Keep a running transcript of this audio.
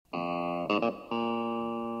What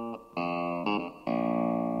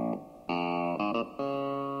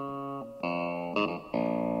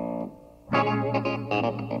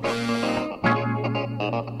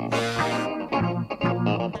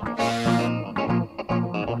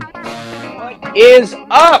is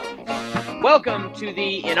up? Welcome to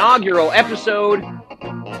the inaugural episode to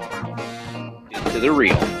the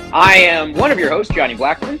Real. I am one of your hosts, Jonny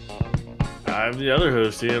Blackburn. I'm the other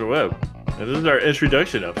host, Ian Webb. And this is our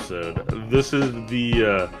introduction episode. This is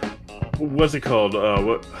the, what's it called?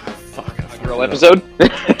 Inaugural episode?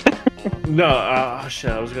 No, shit,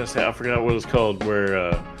 I was gonna say, I forgot what it's called,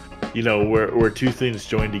 where two things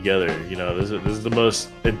join together. You know, this is the most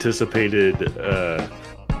anticipated,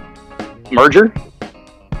 merger?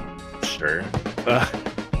 Sure.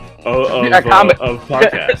 Of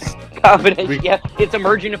podcasts. Combination, yeah, it's a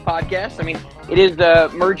merging of podcasts. I mean, it is the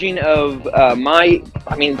merging of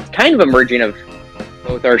kind of a merging of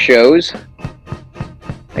both our shows.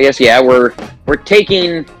 I guess, yeah, we're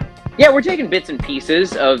taking bits and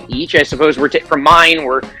pieces of each. I suppose from mine,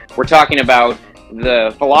 we're talking about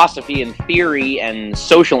the philosophy and theory and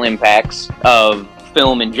social impacts of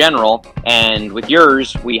film in general, and with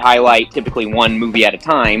yours, we highlight typically one movie at a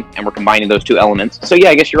time, and we're combining those two elements. So yeah,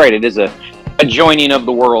 I guess you're right. It is a joining of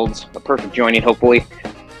the worlds, a perfect joining, hopefully.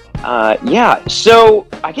 So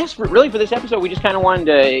I guess really for this episode, we just kind of wanted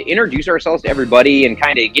to introduce ourselves to everybody and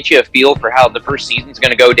kind of get you a feel for how the first season's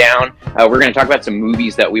going to go down. We're going to talk about some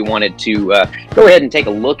movies that we wanted to go ahead and take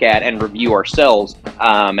a look at and review ourselves.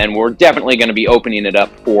 And we're definitely going to be opening it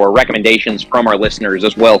up for recommendations from our listeners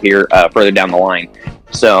as well here further down the line.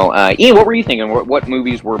 So, Ian, what were you thinking? What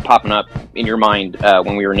movies were popping up in your mind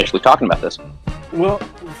when we were initially talking about this? Well,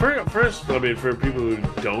 first, I mean, for people who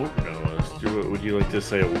don't know us, would you like to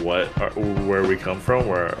say where we come from,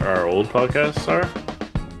 where our old podcasts are?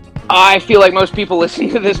 I feel like most people listening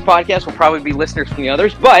to this podcast will probably be listeners from the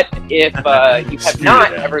others, but if you have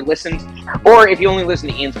not ever listened, or if you only listen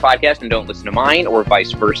to Ian's podcast and don't listen to mine, or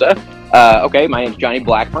vice versa, okay, my name's Jonny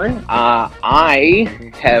Blackburn. I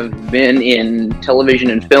have been in television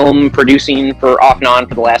and film producing off and on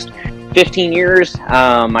for the last 15 years.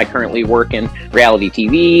 I currently work in reality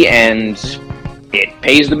TV, and it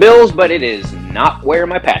pays the bills, but it is not where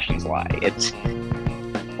my passions lie. If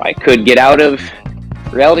I could get out of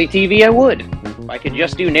reality TV, I would. If I could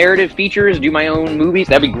just do narrative features, do my own movies,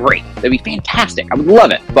 that'd be great. That'd be fantastic. I would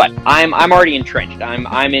love it. But I'm already entrenched.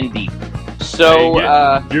 I'm in deep. So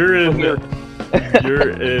you're in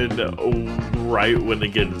right when the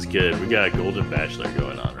getting's good. We got a Golden Bachelor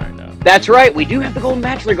going on right now. That's right. We do have the Golden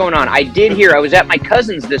Bachelor going on. I did hear. I was at my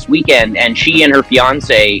cousin's this weekend, and she and her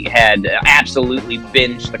fiance had absolutely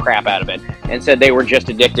binged the crap out of it, and said they were just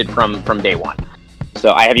addicted from day one.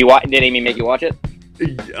 So, did Amy make you watch it?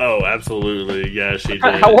 Oh, absolutely. Yeah, she did.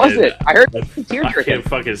 How was it? I heard tear I can't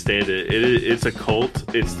fucking stand it. It's a cult.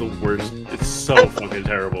 It's the worst. It's so fucking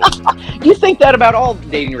terrible. You think that about all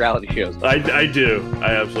dating reality shows? I do.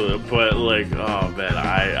 I absolutely. But oh man,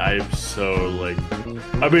 I'm so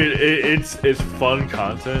I mean, it's fun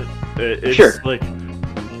content. It's sure.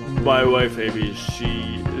 My wife Amy,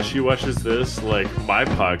 she watches this my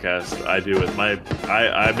podcast I do with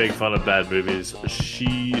I make fun of bad movies.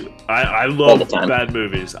 I love bad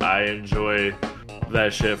movies. I enjoy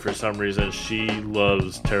that shit for some reason. She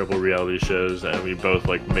loves terrible reality shows, and we both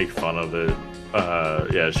make fun of it.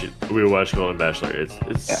 We watch Golden Bachelor.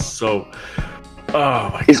 It's so.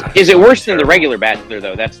 Oh my god! Is it worse than the regular Bachelor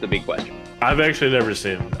though? That's the big question. I've actually never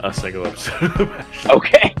seen a single episode of The Bachelor.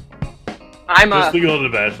 Okay. Just the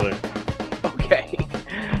Golden Bachelor.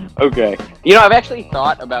 Okay. You know, I've actually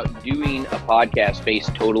thought about doing a podcast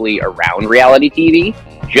based totally around reality TV,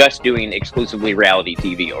 just doing exclusively reality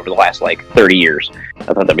TV over the last 30 years. I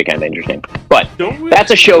thought that'd be kind of interesting. But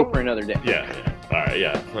that's a show for another day. Yeah. All right,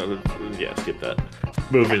 yeah. Yeah, skip that.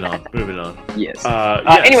 Moving on. Yes.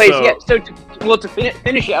 So to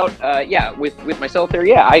finish out, with myself there,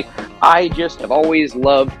 I just have always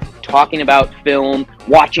loved talking about film,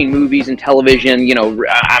 watching movies and television. You know,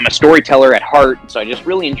 I'm a storyteller at heart, so I just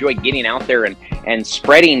really enjoy getting out there and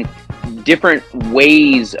spreading different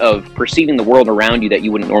ways of perceiving the world around you that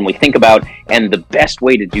you wouldn't normally think about. And the best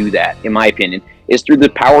way to do that, in my opinion, is through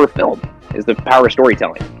the power of film, is the power of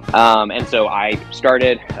storytelling. And so I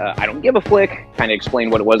started I Don't Give a Flick, kind of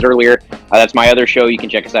explained what it was earlier. That's my other show. You can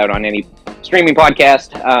check us out on any streaming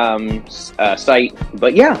podcast site.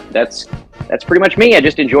 But yeah, that's pretty much me. I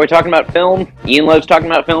just enjoy talking about film. Ian loves talking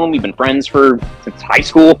about film. We've been friends since high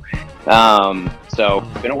school. So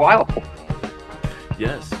it's been a while.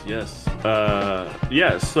 Yes.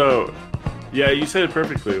 So you said it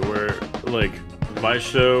perfectly, where my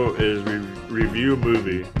show is review a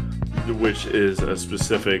movie which is a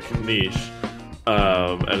specific niche.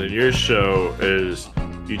 And then your show is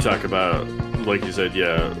you talk about, like you said,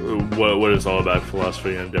 what it's all about,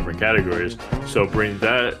 philosophy in different categories. So bring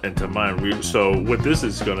that into mind. So what this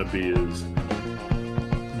is going to be is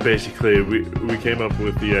basically we came up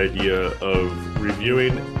with the idea of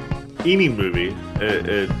reviewing any movie,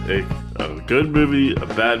 a good movie, a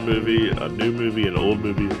bad movie, a new movie, an old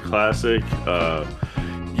movie, a classic,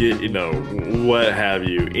 you know, what have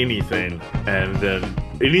you, anything, and then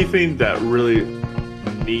anything that really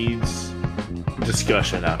needs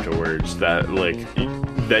discussion afterwards, that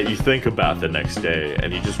that you think about the next day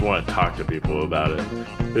and you just want to talk to people about it.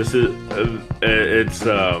 This is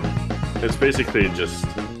it's basically just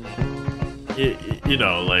you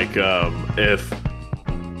know, like if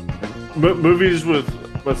movies with,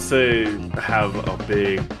 let's say, have a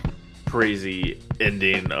big crazy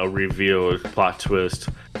ending, a reveal, a plot twist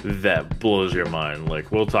that blows your mind,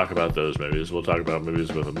 like we'll talk about those movies. We'll talk about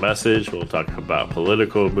movies with a message. We'll talk about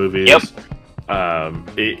political movies. Yep.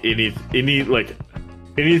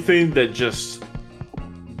 Anything that just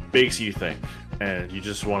makes you think and you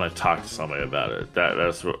just want to talk to somebody about it.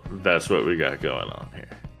 That's what we got going on here.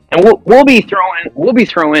 And we'll be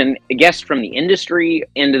throwing guests from the industry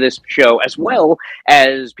into this show, as well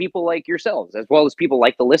as people like yourselves, as well as people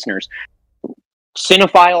like the listeners,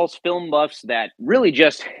 cinephiles, film buffs that really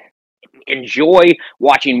just enjoy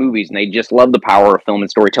watching movies and they just love the power of film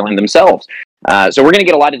and storytelling themselves. So we're going to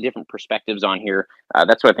get a lot of different perspectives on here.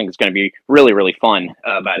 That's what I think is going to be really, really fun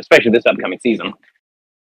about, especially this upcoming season.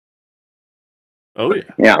 Oh yeah.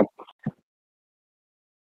 Yeah.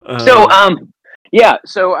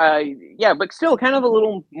 But still kind of a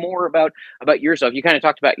little more about yourself. You kind of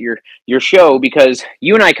talked about your show, because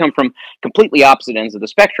you and I come from completely opposite ends of the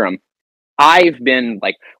spectrum. I've been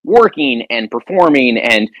like working and performing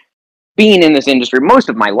and being in this industry most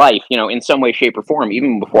of my life, you know, in some way, shape, or form,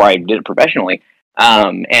 even before I did it professionally.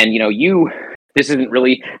 And you know, this isn't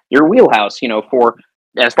really your wheelhouse, you know, for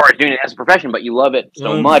as far as doing it as a profession, but you love it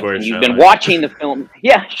so much, and you've been watching the film.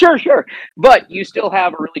 Yeah, sure. But you still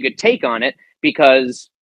have a really good take on it, because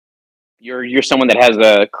you're someone that has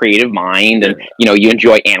a creative mind, and you know, you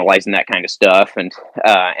enjoy analyzing that kind of stuff and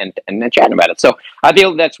chatting about it. So I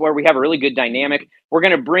feel that's where we have a really good dynamic. We're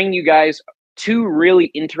going to bring you guys two really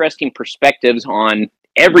interesting perspectives on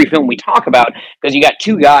every film we talk about, because you got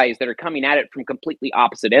two guys that are coming at it from completely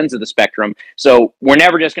opposite ends of the spectrum. So we're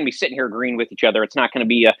never just going to be sitting here agreeing with each other. It's not going to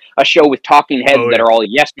be a show with talking heads that are all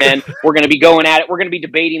yes men. We're going to be going at it. We're going to be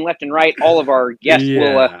debating left and right. All of our guests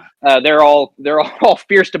will they're all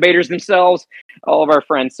fierce debaters themselves, all of our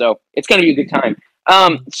friends. So it's going to be a good time.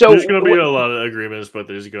 So there's going to be a lot of agreements, but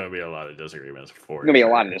there's going to be a lot of disagreements. There's going to be a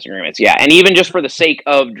lot of disagreements, yeah. And even just for the sake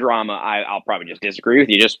of drama, I'll probably just disagree with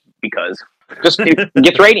you, just because. It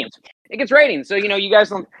gets ratings. It gets ratings. So, you know, you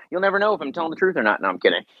guys you'll never know if I'm telling the truth or not. No, I'm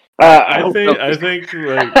kidding. I think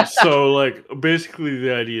like basically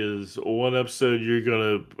the idea is one episode you're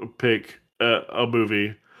gonna pick a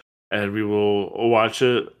movie, and we will watch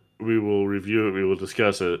it, we will review it, we will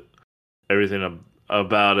discuss it, everything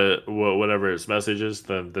about it, whatever its message is.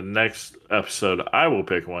 Then the next episode I will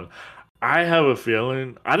pick one. I have a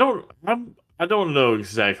feeling I don't know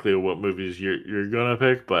exactly what movies you're gonna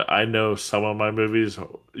pick, but I know some of my movies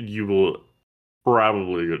you will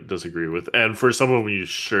probably disagree with, and for some of them you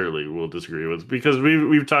surely will disagree with, because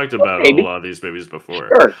we've talked about a lot of these movies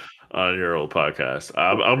before on your old podcast.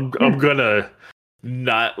 I'm gonna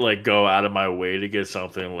not like go out of my way to get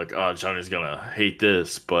something like, oh, Johnny's gonna hate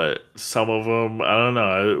this, but some of them, I don't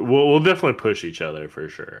know. We'll definitely push each other for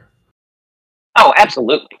sure. Oh,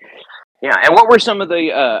 absolutely. Yeah, and what were some of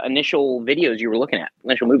the initial videos you were looking at?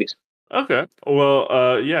 Initial movies? Okay. Well,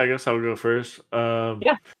 I guess I'll go first.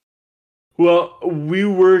 Yeah. Well, we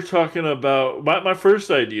were talking about my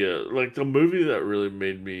first idea, like the movie that really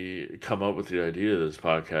made me come up with the idea of this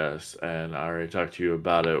podcast, and I already talked to you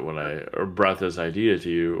about it when I brought this idea to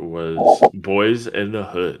you, was Boys in the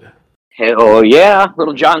Hood. Hell yeah,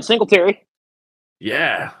 little John Singletary.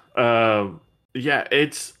 Yeah.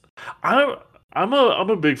 It's I'm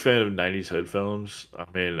a big fan of 90s hood films. I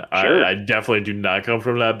mean, sure. I definitely do not come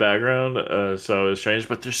from that background, so it's strange,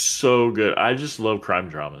 but they're so good. I just love crime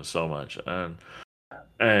dramas so much,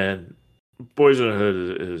 and Boys in the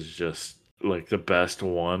Hood is just like the best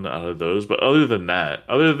one out of those. But other than that,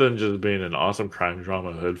 other than just being an awesome crime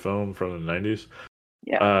drama hood film from the 90s,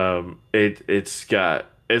 it's got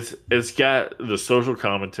the social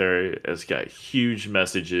commentary. It's got huge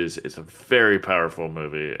messages. It's a very powerful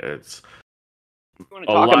movie. It's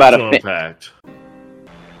a lot to unpack.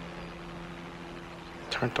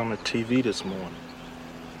 Turned on the TV this morning.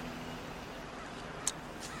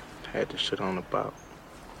 had this shit on about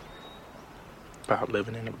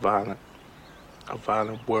living in a violent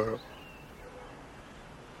world.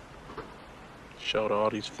 Showed all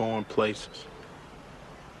these foreign places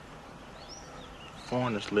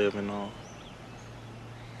foreigners living on.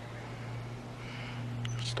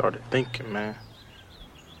 Started thinking, man.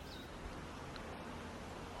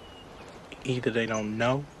 Either they don't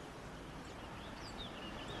know,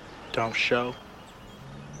 don't show,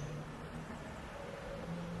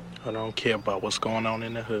 or don't care about what's going on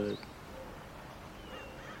in the hood.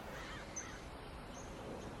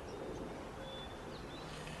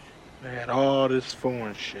 They had all this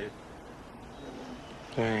foreign shit.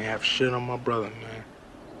 They ain't have shit on my brother, man.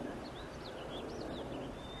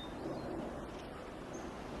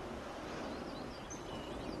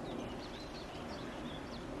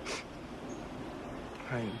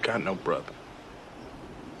 I ain't got no brother.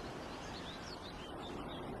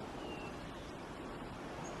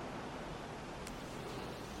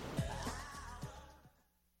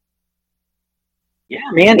 Yeah,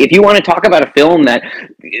 man, if you want to talk about a film that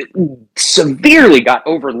severely got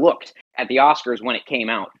overlooked at the Oscars when it came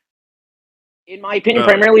out, in my opinion,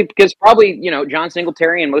 primarily because probably, John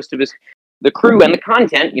Singletary and most of the crew and the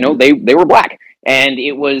content, they were black. And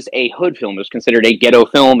it was a hood film. It was considered a ghetto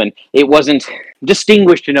film, and it wasn't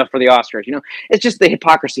distinguished enough for the Oscars. It's just the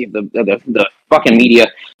hypocrisy of the fucking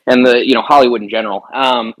media and the Hollywood in general.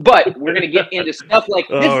 But we're gonna get into stuff like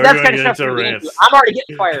this. That's kind of stuff we're getting into. I'm already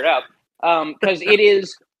getting fired up because it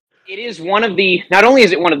is one of the. Not only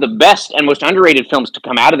is it one of the best and most underrated films to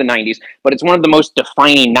come out of the '90s, but it's one of the most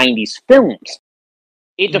defining '90s films.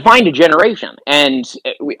 It defined a generation, and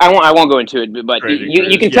I won't go into it, but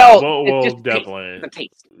you can tell. We'll definitely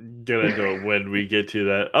get into it when we get to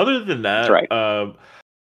that. Other than that, right.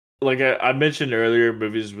 Like I mentioned earlier,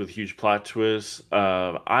 movies with huge plot twists.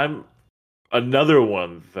 I'm another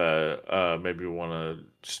one that maybe want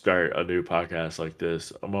to start a new podcast like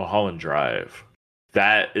this. Mulholland Drive.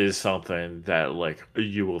 That is something that like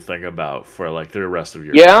you will think about for like the rest of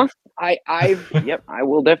your life. I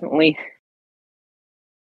will definitely.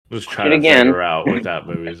 Just trying to figure out what that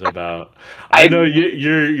movie's about. I know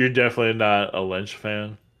you're definitely not a Lynch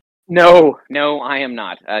fan. No, I am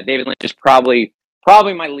not. David Lynch is probably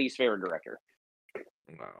my least favorite director.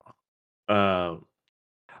 No.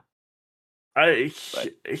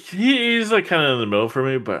 He's like kind of in the middle for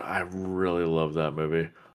me, but I really love that movie.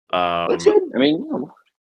 That's it. I mean,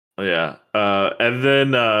 yeah. And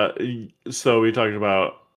then so we talked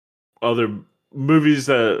about other movies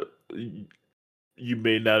that you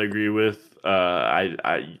may not agree with.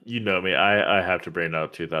 You know me. I have to bring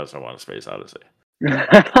up 2001: A Space Odyssey.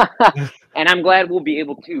 And I'm glad we'll be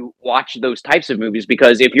able to watch those types of movies,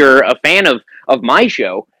 because if you're a fan of my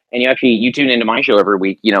show and you tune into my show every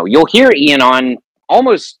week, you'll hear Ian on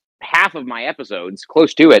almost half of my episodes,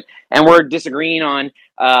 close to it, and we're disagreeing on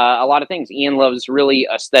a lot of things. Ian loves really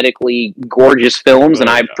aesthetically gorgeous films,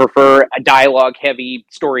 and I prefer dialogue-heavy,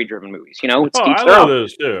 story-driven movies. It's I love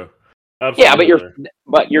those too. Absolutely. Yeah,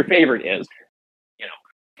 but your favorite is,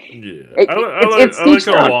 Yeah, I like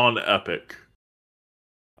a long epic.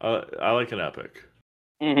 I like an epic.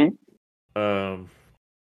 Mm-hmm.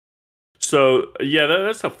 So yeah,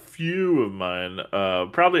 that's a few of mine.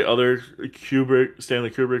 Probably other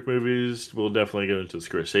Stanley Kubrick movies. We'll definitely go into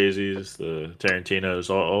Scorsese's, the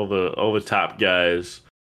Tarantinos, all the top guys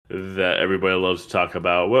that everybody loves to talk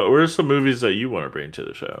about. What are some movies that you want to bring to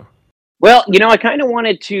the show? Well, I kind of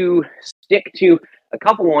wanted to stick to a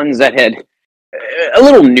couple ones that had a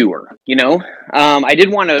little newer. I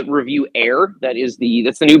did want to review Air. That's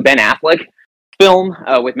the new Ben Affleck film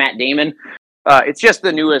with Matt Damon. It's just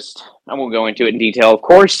the newest. I won't go into it in detail, of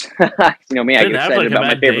course. Me, I get excited about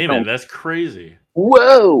my favorite film. That's crazy.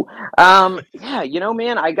 Whoa. Yeah,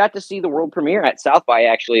 man, I got to see the world premiere at South by,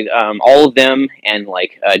 actually. All of them, and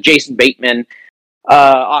Jason Bateman.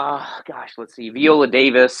 Let's see, Viola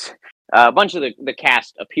Davis. A bunch of the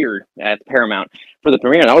cast appeared at Paramount for the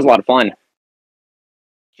premiere. That was a lot of fun.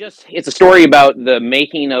 It's a story about the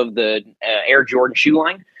making of the Air Jordan shoe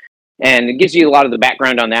line, and it gives you a lot of the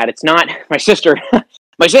background on that. It's not my sister.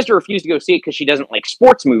 My sister refused to go see it because she doesn't like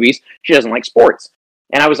sports movies. She doesn't like sports,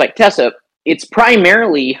 and I was like, Tessa, it's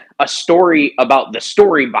primarily a story about the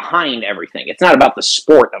story behind everything. It's not about the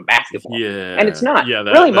sport of basketball. Yeah, and it's not. Yeah,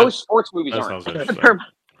 most sports movies aren't.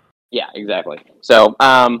 Yeah, exactly. So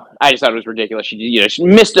I just thought it was ridiculous. She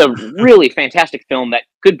missed a really fantastic film that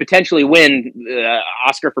could potentially win the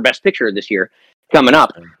Oscar for Best Picture this year coming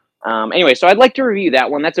up. Anyway, so I'd like to review that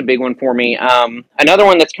one. That's a big one for me. Another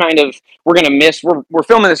one that's kind of we're going to miss. We're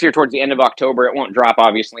filming this here towards the end of October. It won't drop,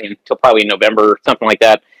 obviously, until probably November or something like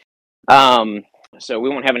that. so we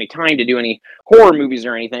won't have any time to do any horror movies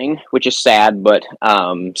or anything, which is sad. But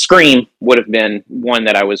Scream would have been one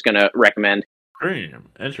that I was going to recommend. Scream,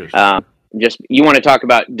 interesting. Just you want to talk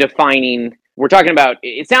about defining. We're talking about.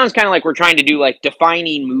 It sounds kind of like we're trying to do like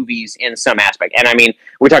defining movies in some aspect, and I mean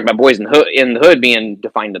we're talking about Boys in the Hood being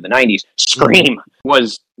defined of the '90s. Scream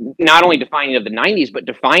was not only defining of the '90s, but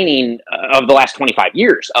defining of the last 25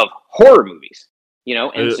 years of horror movies.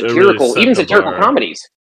 And satirical, really even satirical comedies.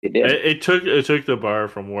 It did. It took the bar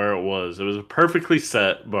from where it was. It was a perfectly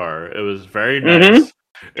set bar. It was very nice.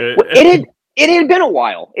 Mm-hmm. It had been a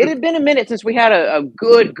while. It had been a minute since we had a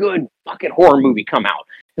good fucking horror movie come out,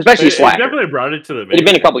 especially slasher. It definitely brought it to the. It had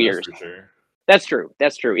been a couple years. For sure. That's true.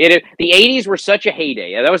 The 80s were such a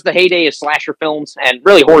heyday. That was the heyday of slasher films and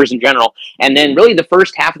really horrors in general. And then really the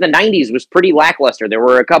first half of the 90s was pretty lackluster. There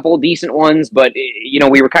were a couple of decent ones, but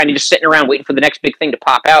we were kind of just sitting around waiting for the next big thing to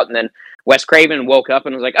pop out. And then Wes Craven woke up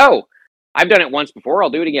and was like, "Oh, I've done it once before. I'll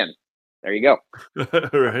do it again." There you go.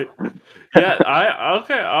 Right. Yeah.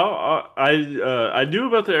 I knew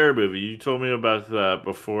about the Air movie. You told me about that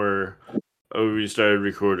before we started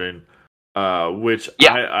recording. Which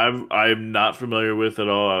I'm not familiar with at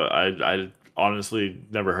all. I honestly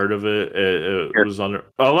never heard of it. It was under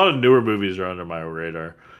a lot of newer movies are under my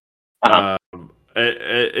radar.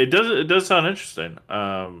 It does sound interesting.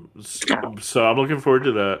 So I'm looking forward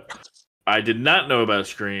to that. I did not know about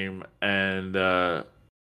Scream, and that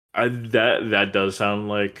does sound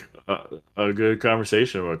like a good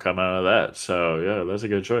conversation would come out of that. So yeah, that's a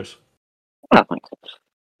good choice.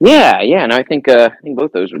 Yeah, and I think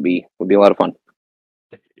both those would be a lot of fun.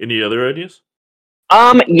 Any other ideas?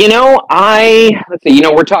 Let's see.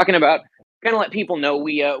 We're talking about kind of let people know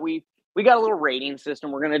we got a little rating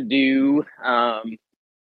system we're gonna do. Not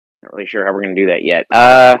really sure how we're gonna do that yet.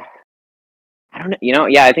 I don't know.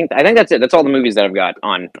 Yeah, I think that's it. That's all the movies that I've got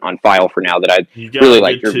on file for now that I'd really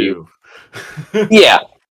like to review. Yeah,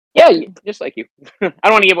 just like you. I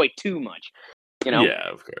don't want to give away too much. Yeah,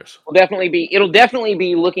 of course. It'll definitely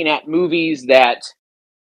be looking at movies that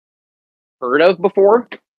heard of before,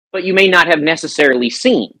 but you may not have necessarily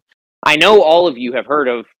seen. I know all of you have heard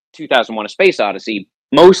of 2001: A Space Odyssey.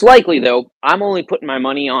 Most likely, though, I'm only putting my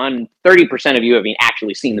money on 30% of you having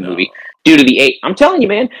actually seen the movie due to the age. I'm telling you,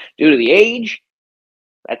 man, due to the age.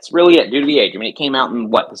 That's really it. Due to the age. I mean, it came out in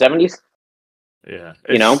the 70s. Yeah,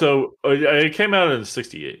 so it came out in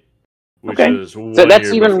 '68. Which is one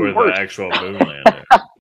that's year even before worse. The actual moon landing.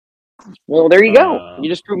 Well, there you go. You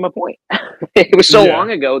just proved my point. It was so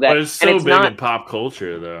long ago that, but it's so big in pop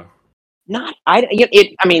culture, though.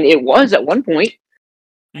 It was at one point.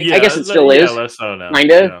 Yeah, I guess it still is. Less so now.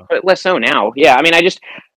 Kinda, but less so now. Yeah, I mean,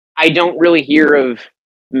 I don't really hear of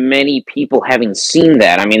many people having seen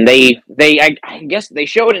that. I mean, I guess they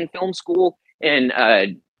show it in film school and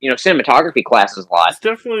cinematography classes a lot. It's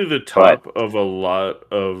definitely the top of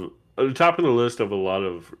the top of the list of a lot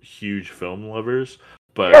of huge film lovers,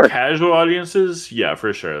 but casual audiences, yeah,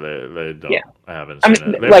 for sure, they don't. Yeah. I haven't seen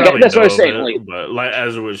it. They probably that's know what I was saying. But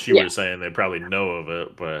as she was saying, they probably know of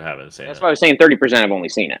it, but haven't seen it. That's why I was saying 30% have only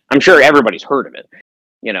seen it. I'm sure everybody's heard of it.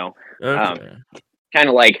 Okay. Kind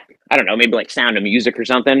of like, I don't know, maybe like Sound of Music or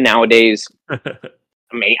something nowadays. I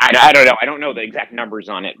mean, I don't know. I don't know the exact numbers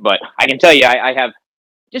on it, but I can tell you, I have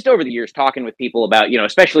just over the years talking with people about,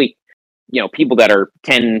 especially people that are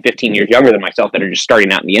 10, 15 years younger than myself that are just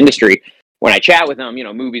starting out in the industry. When I chat with them,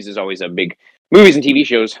 movies is always movies and TV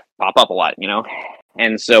shows pop up a lot,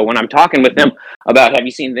 And so when I'm talking with them about, have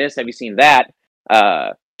you seen this? Have you seen that?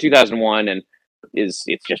 2001 and it's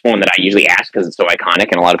just one that I usually ask because it's so iconic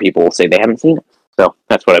and a lot of people will say they haven't seen it. So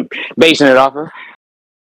that's what I'm basing it off of.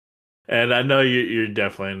 And I know you're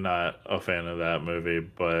definitely not a fan of that movie,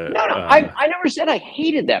 but no, I never said I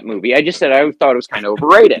hated that movie. I just said I thought it was kind of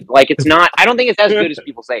overrated. Like it's not. I don't think it's as good as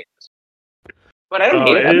people say it is. But I don't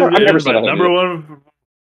hate it. I've never seen it. Number one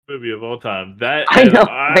movie of all time. That I know.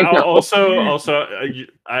 Also,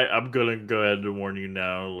 I'm gonna go ahead and warn you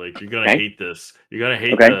now. Like you're gonna hate this. You're gonna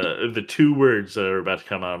hate the two words that are about to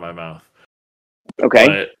come out of my mouth. Okay.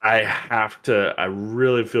 But I have to. I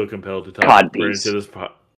really feel compelled to talk into this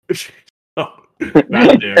pot.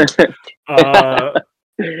 Not Dune.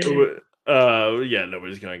 Yeah,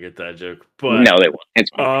 nobody's gonna get that joke. But no, they won't.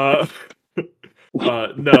 It's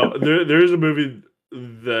no, there's a movie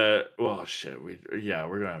that. Well, shit. We're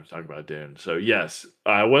gonna have to talk about Dune. So yes,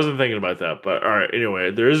 I wasn't thinking about that. But all right.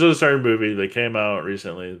 Anyway, there is a certain movie that came out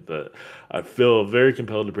recently that I feel very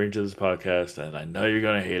compelled to bring to this podcast, and I know you're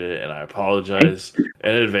gonna hate it, and I apologize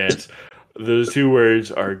in advance. Those two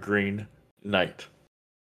words are Green Knight.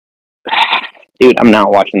 Dude, I'm not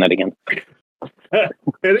watching that again.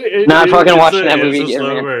 Not fucking watching that movie again.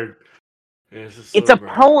 Slow word. It's a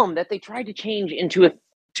poem that they tried to change into a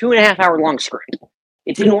 2.5 hour long script.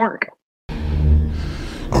 It didn't work.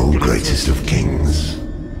 O greatest of kings,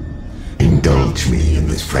 indulge me in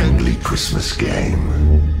this friendly Christmas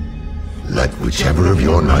game. Let whichever of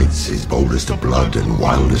your knights is boldest of blood and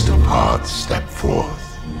wildest of heart step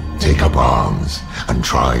forth. Take up arms and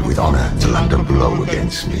try with honour to land a blow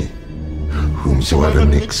against me. Whomsoever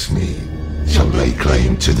nicks me shall lay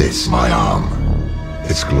claim to this my arm.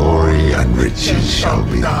 Its glory and riches shall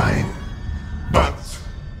be thine. But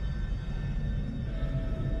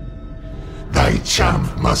thy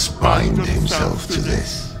champ must bind himself to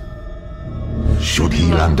this. Should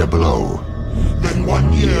he land a blow, then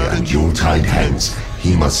 1 year and Yuletide hence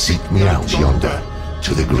he must seek me out yonder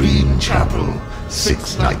to the Green Chapel,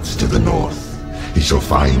 6 nights to the north. He shall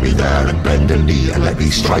find me there and bend a knee and let me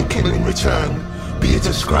strike him in return, be it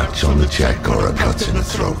a scratch on the cheek or a cut in the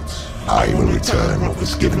throat. I will return what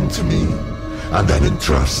was given to me, and then in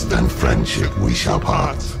trust and friendship we shall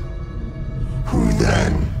part. Who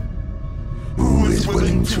then? Who is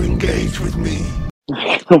willing to engage with me?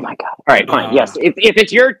 Oh my god. All right, fine. Yes. If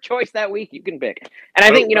it's your choice that week, you can pick. And I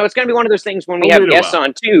think, it's going to be one of those things when we have guests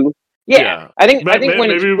on too. Yeah. I think when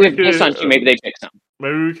we have guests on too, maybe they pick some.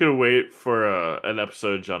 Maybe we could wait for an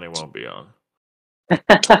episode Jonny won't be on.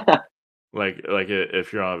 like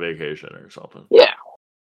if you're on vacation or something. Yeah.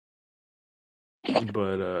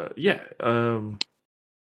 But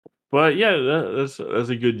that's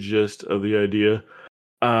a good gist of the idea.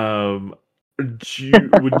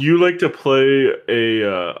 Would you like to play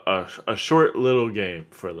a short little game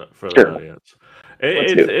for the audience?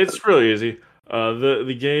 It's really easy.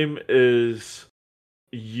 The game is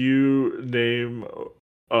you name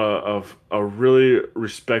of a really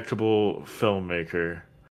respectable filmmaker,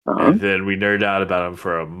 and then we nerd out about him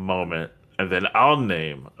for a moment, and then I'll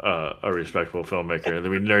name a respectable filmmaker, and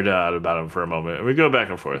then we nerd out about him for a moment, and we go back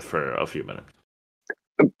and forth for a few minutes.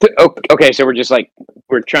 Okay, so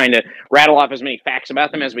we're trying to rattle off as many facts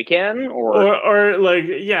about them as we can, or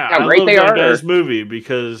how great they are. This movie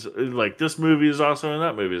because this movie is awesome and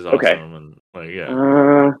that movie is awesome, and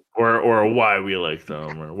or why we like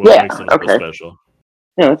them or what makes them so special.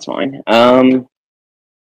 Yeah, that's fine. Do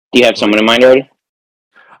you have someone in mind already?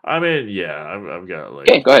 I mean, I've got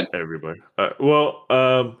go ahead. Everybody.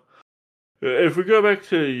 If we go back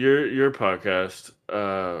to your podcast,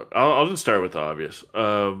 I'll just start with the obvious.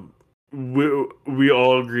 We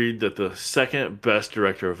all agreed that the second best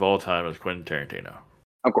director of all time is Quentin Tarantino.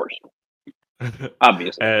 Of course,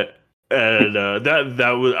 obviously. and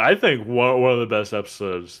that was, I think, one of the best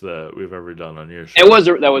episodes that we've ever done on your show.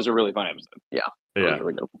 That was a really fun episode. Yeah. Yeah.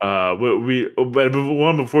 But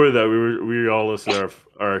one before that, we all listed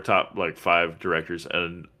our top 5 directors,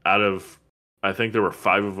 and out of, I think there were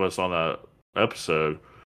 5 of us on that episode,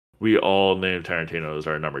 we all named Tarantino as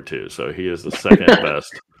our number 2. So he is the second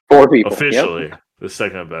best. 4 people officially the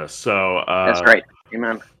second best. So that's right.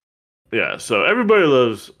 Amen. Yeah. So everybody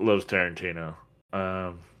loves Tarantino.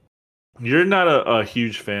 You're not a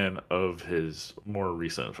huge fan of his more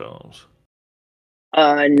recent films.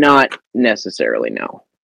 Not necessarily. No.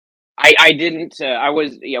 I didn't. I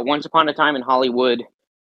was Once Upon a Time in Hollywood.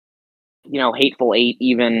 Hateful Eight.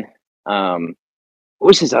 Even. What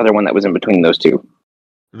was his other one that was in between those two?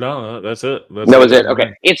 No, that's it. That was it.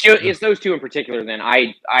 Okay, it's those two in particular. Then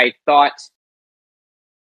I thought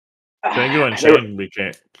Django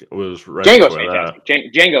Unchained was right. Django's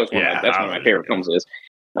fantastic. Django's that's one of my favorite films.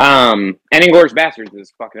 And Inglourious Basterds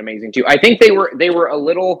is fucking amazing too. I think they were a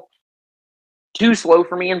little too slow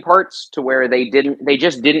for me in parts to where they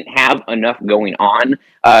just didn't have enough going on.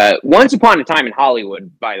 Once Upon a Time in Hollywood,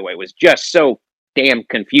 by the way, was just so damn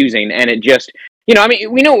confusing, and it just. We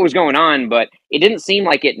know what was going on, but it didn't seem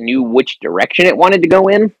like it knew which direction it wanted to go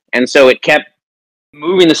in, and so it kept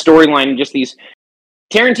moving the storyline. Just these,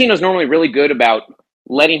 Tarantino's normally really good about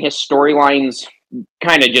letting his storylines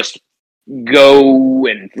kind of just go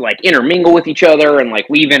and intermingle with each other and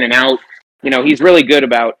weave in and out. He's really good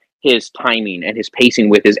about his timing and his pacing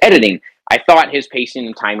with his editing. I thought his pacing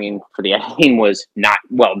and timing for the editing was not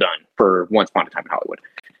well done for Once Upon a Time in Hollywood.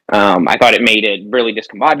 I thought it made it really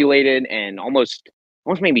discombobulated and almost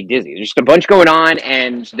made me dizzy. There's just a bunch going on,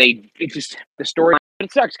 and the story.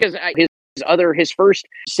 It sucks because his first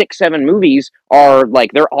 6-7 movies are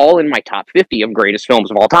they're all in my top 50 of greatest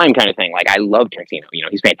films of all time, kind of thing. I love Tarantino.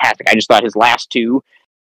 He's fantastic. I just thought his last 2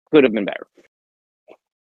 could have been better.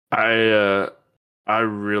 I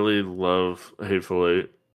really love Hateful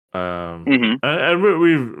Eight. And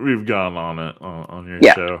we've gone on it on your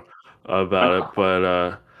show about it,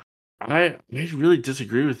 but I really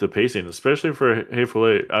disagree with the pacing, especially for Hateful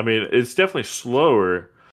Eight. I mean, it's definitely slower,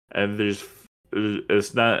 and there's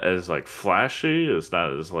it's not as like flashy. It's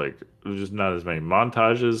not as like there's just not as many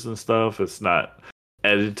montages and stuff. It's not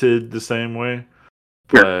edited the same way.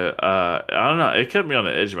 Sure. But I don't know. It kept me on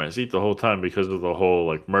the edge of my seat the whole time because of the whole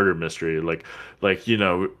like murder mystery, like you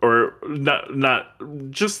know, or not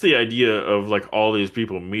just the idea of like all these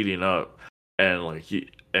people meeting up and like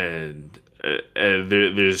and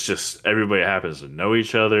there's just everybody happens to know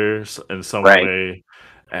each other in some Right. way,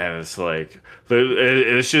 and it's like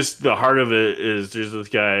it's just the heart of it is there's this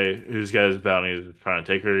guy who's got his bounty is trying to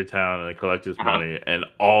take her to town and collect his money, and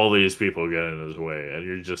all these people get in his way, and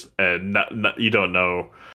you're just not you don't know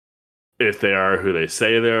if they are who they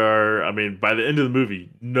say they are. I mean, by the end of the movie,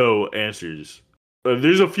 no answers.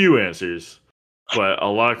 There's a few answers, but a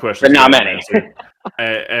lot of questions But not go many. unanswered.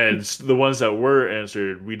 and the ones that were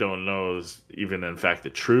answered, we don't know is even in fact the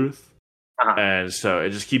truth. And so it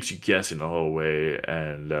just keeps you guessing the whole way.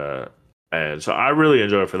 And so I really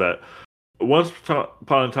enjoy it for that. Once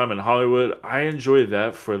upon a time in Hollywood, I enjoy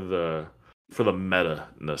that for the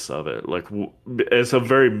meta-ness of it. Like it's a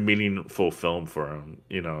very meaningful film for him.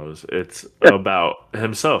 You know, it's about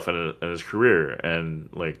himself and his career, and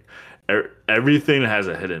like everything has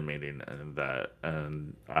a hidden meaning in that.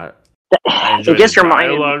 And I enjoy the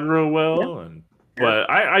dialogue real well. Yeah. But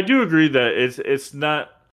I do agree that it's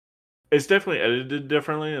not. It's definitely edited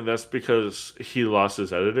differently, and that's because he lost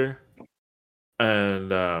his editor.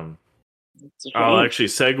 And I'll actually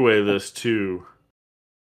segue this to.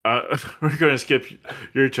 We're going to skip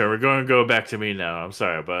your turn. We're going to go back to me now. I'm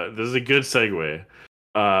sorry, but this is a good segue.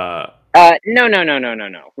 No.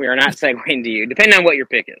 We are not segueing to you. Depending on what your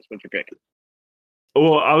pick is. What's your pick?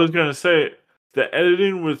 Well, I was going to say the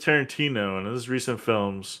editing with Tarantino and his recent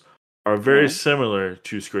films are very similar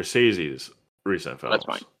to Scorsese's recent films. That's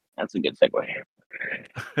fine. That's a good segue.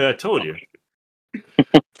 I told you.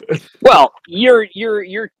 Well, your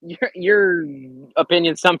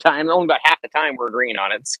opinion sometimes only about half the time we're agreeing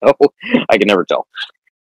on it, so I can never tell.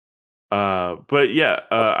 But yeah,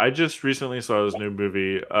 I just recently saw this new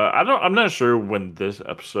movie. I'm not sure when this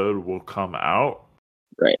episode will come out.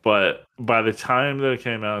 Right. But by the time that it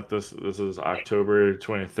came out, this is October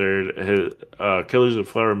 23rd. Killers of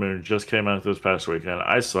the Flower Moon just came out this past weekend.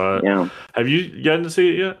 I saw it. Yeah. Have you gotten to see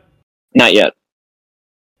it yet? Not yet.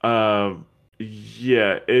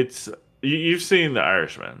 Yeah, it's you've seen The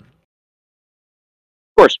Irishman. Of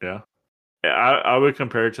course. Yeah. I would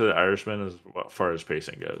compare it to The Irishman as far as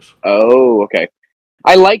pacing goes. Oh, okay.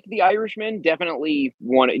 I like The Irishman. Definitely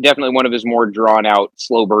one of his more drawn out,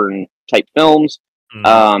 slow burn type films.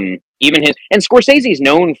 Mm-hmm. Even and Scorsese's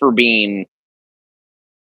known for being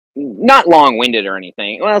not long winded or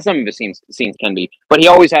anything. Well, some of his scenes can be, but he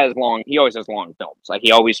always has long films. Like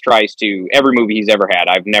he always tries to. Every movie he's ever had,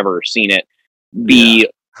 I've never seen it be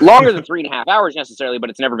longer than 3.5 hours necessarily, but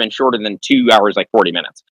it's never been shorter than 2 hours, like 40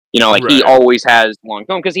 minutes. You know, like he always has long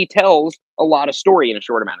film because he tells a lot of story in a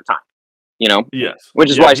short amount of time. You know, which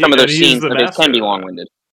is why some of those scenes of his can be long winded.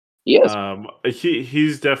 He is.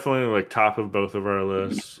 He's definitely like top of both of our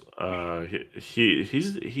lists.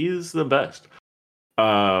 He's the best.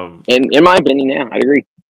 In my opinion, yeah, I agree.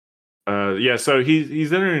 So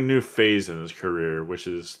he's entering a new phase in his career, which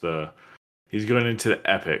is he's going into the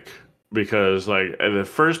epic. Because like in the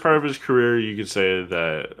first part of his career, you could say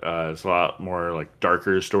that it's a lot more like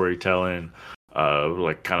darker storytelling,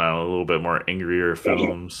 like kind of a little bit more angrier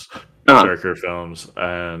films, darker films,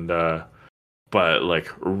 and but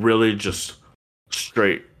like really just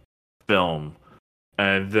straight film.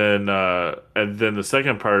 And then the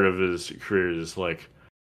second part of his career is like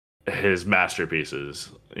his masterpieces,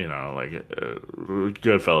 you know, like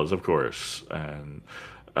Goodfellas, of course, and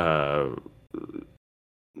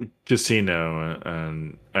Casino,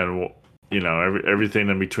 and you know everything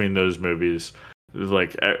in between those movies,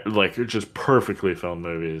 like just perfectly filmed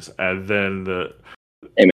movies, and then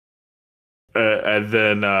and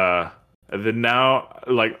then now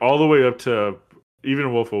like all the way up to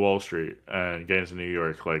even Wolf of Wall Street and Gangs of New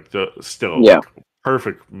York, like still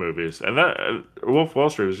perfect movies, and that Wolf of Wall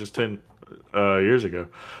Street was just 10 years ago,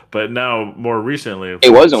 but now more recently it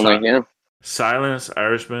was only Silence,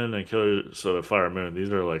 Irishman, and Killers of the Flower Moon. These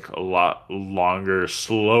are like a lot longer,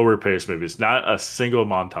 slower paced movies. Not a single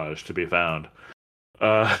montage to be found.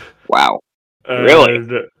 Wow.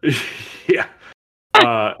 Really? Yeah.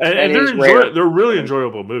 And they're really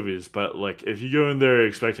enjoyable movies, but like if you go in there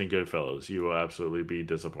expecting Goodfellas, you will absolutely be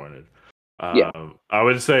disappointed. I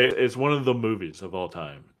would say it's one of the movies of all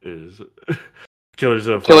time is Killers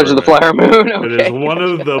of the Flower Moon. Okay. It is one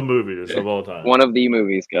of the movies of all time. One of the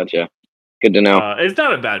movies, gotcha. Good to know. It's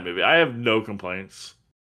not a bad movie. I have no complaints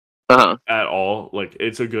at all. Like,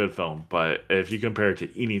 it's a good film, but if you compare it to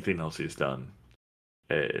anything else he's done,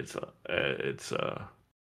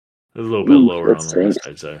 a little bit lower on the strange. list,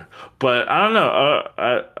 I'd say. But I don't know.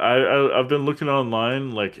 I've been looking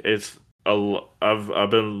online, like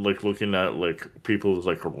I've been like looking at like people's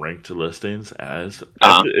like ranked listings as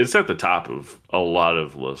it's at the top of a lot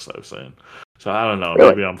of lists I've seen. So I don't know.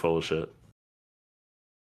 Really? Maybe I'm full of shit.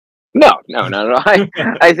 No.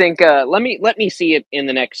 I think let me see it in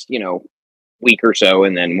the next week or so,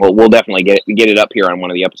 and then we'll definitely get it up here on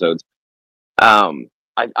one of the episodes.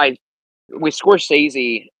 I with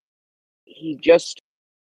Scorsese,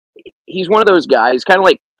 he's one of those guys, kind of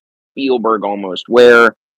like Spielberg almost,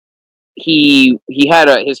 where he had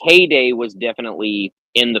his heyday was definitely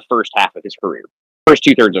in the first half of his career, first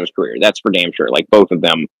 2/3 of his career. That's for damn sure. Like both of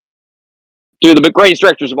them, two of the greatest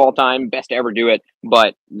directors of all time, best to ever do it.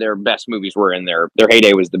 But their best movies were in their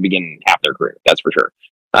heyday was the beginning half of their career. That's for sure.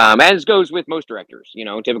 As goes with most directors,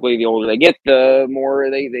 typically the older they get, the more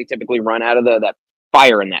they typically run out of that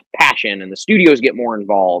fire and that passion, and the studios get more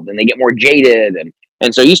involved and they get more jaded,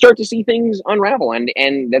 and so you start to see things unravel,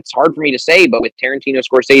 and that's hard for me to say, but with Tarantino,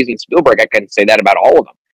 Scorsese, and Spielberg, I can say that about all of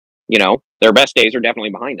them. Their best days are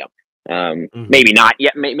definitely behind them. Maybe not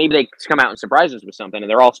yet. Maybe they come out and surprise us with something, and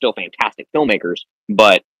they're all still fantastic filmmakers,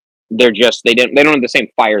 but they don't have the same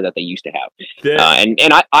fire that they used to have.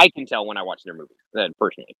 And I can tell when I watch their movies,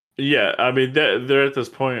 personally. Yeah, I mean they're at this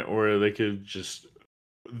point where they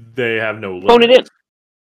have no limits. Phone it in.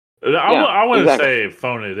 I want to say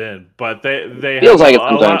phone it in, but they feels have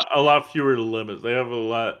like a lot fewer limits. They have a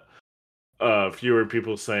lot fewer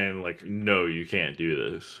people saying like, no, you can't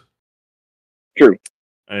do this. True.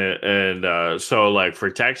 And so like for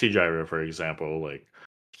Taxi Driver, for example, like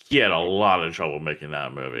he had a lot of trouble making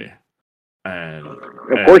that movie. And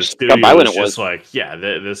of course, how violent it was. Like, yeah,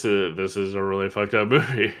 this is a really fucked up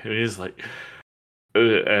movie. And he's like,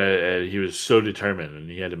 and he was so determined, and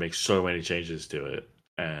he had to make so many changes to it,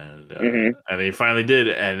 and he finally did,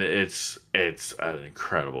 and it's an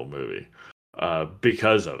incredible movie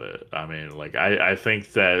because of it. I mean, like I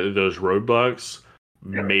think that those roadblocks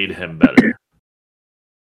made him better.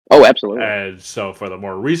 Oh, absolutely. And so for the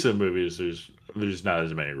more recent movies, there's not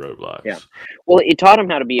as many roadblocks. Yeah. Well, it taught him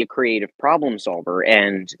how to be a creative problem solver.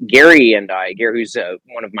 And Gary, who's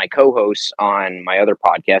one of my co-hosts on my other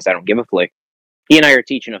podcast, I Don't Give a Flick, he and I are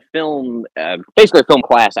teaching a film, basically a film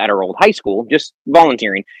class at our old high school, just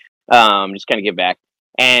volunteering, just kind of give back.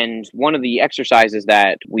 And one of the exercises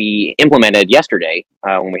that we implemented yesterday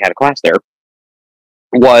when we had a class there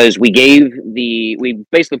was we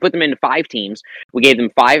basically put them into 5 teams. We gave them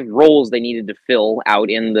 5 roles they needed to fill out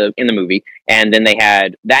in the movie, and then they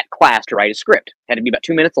had that class to write a script. It had to be about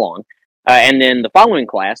 2 minutes long. And then the following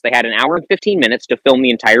class, they had an hour and 15 minutes to film the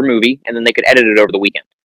entire movie, and then they could edit it over the weekend.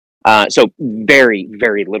 So very,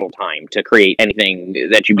 very little time to create anything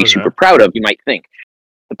that you'd be super proud of, you might think.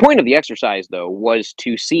 The point of the exercise, though, was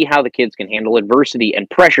to see how the kids can handle adversity and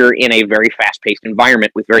pressure in a very fast-paced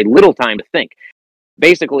environment with very little time to think.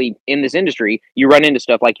 Basically, in this industry, you run into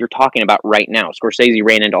stuff like you're talking about right now. Scorsese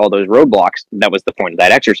ran into all those roadblocks. That was the point of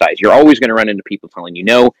that exercise. You're always going to run into people telling you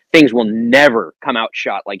no. Things will never come out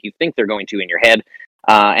shot like you think they're going to in your head,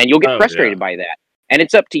 and you'll get frustrated by that. And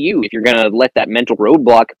it's up to you if you're going to let that mental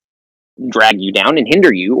roadblock drag you down and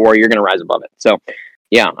hinder you, or you're going to rise above it. So,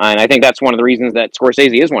 yeah, and I think that's one of the reasons that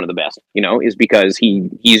Scorsese is one of the best, is because he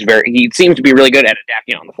seems to be really good at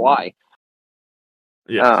adapting on the fly.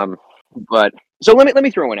 Yeah. But so let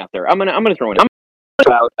me throw one out there. I'm gonna throw one out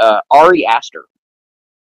about Ari Aster.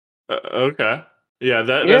 Okay. Yeah,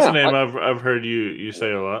 that's a name I've heard you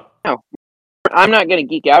say a lot. No, I'm not gonna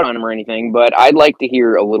geek out on him or anything, but I'd like to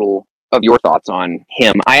hear a little of your thoughts on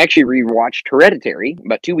him. I actually rewatched Hereditary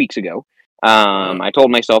about 2 weeks ago. I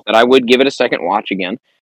told myself that I would give it a second watch again.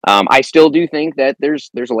 I still do think that there's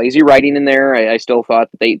lazy writing in there. I still thought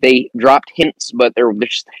that they dropped hints, but there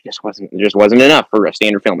just wasn't enough for a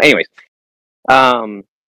standard film. Anyways,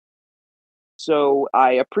 so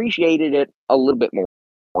I appreciated it a little bit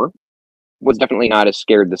more. Was definitely not as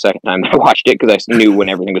scared the second time I watched it because I knew when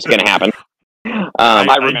everything was going to happen.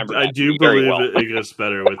 I remember. I do believe it gets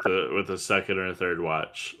better with a second or a third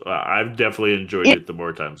watch. I've definitely enjoyed it the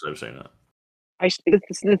more times I've seen it.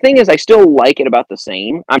 The thing is, I still like it about the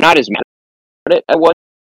same. I'm not as mad at it. I was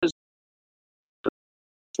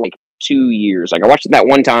like 2 years. Like I watched it that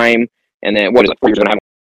one time, and then 4 years ago I haven't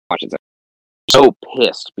watched it. So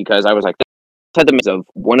pissed because I was like, this had the of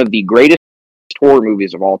one of the greatest horror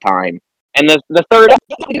movies of all time, and the third,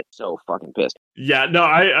 so fucking pissed. Yeah, no,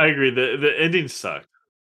 I agree. The ending sucked.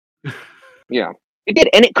 Yeah. It did,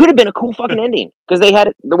 and it could have been a cool fucking ending because they had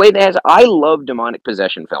it the way they had. I love demonic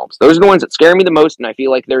possession films; those are the ones that scare me the most, and I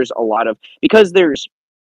feel like there's a lot of because there's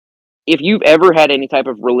if you've ever had any type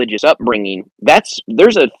of religious upbringing,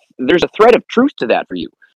 there's a thread of truth to that for you.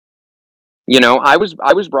 You know, I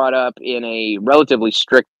was brought up in a relatively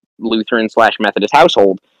strict Lutheran / Methodist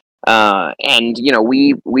household, and you know,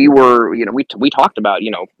 we were, you know, we talked about,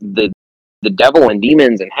 you know, the devil and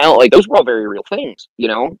demons and hell, like those were all very real things. You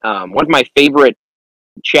know, one of my favorite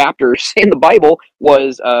chapters in the Bible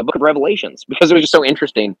was Book of Revelations, because it was just so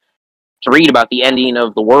interesting to read about the ending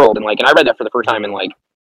of the world, and I read that for the first time in like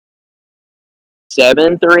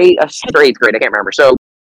seventh or eighth grade, I can't remember. So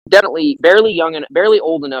definitely barely young and barely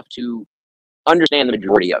old enough to understand the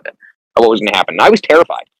majority of it, of what was going to happen. And I was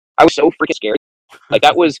terrified. I was so freaking scared. Like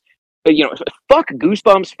that was, you know, fuck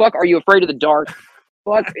Goosebumps, fuck Are You Afraid of the Dark,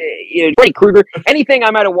 fuck Freddy Krueger, anything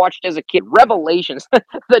I might have watched as a kid. Revelations,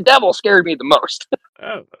 the devil scared me the most.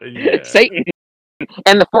 Oh, yeah. Satan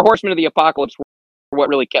and the Four Horsemen of the Apocalypse were what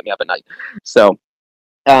really kept me up at night. So,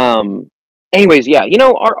 anyways, yeah, you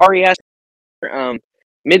know, Ari Aster,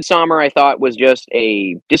 Midsummer, I thought was just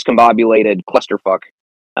a discombobulated clusterfuck.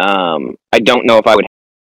 I don't know if I would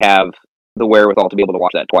have the wherewithal to be able to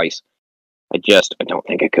watch that twice. I don't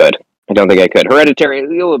think I could. I don't think I could. Hereditary, a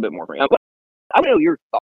little bit more for me. I want to know your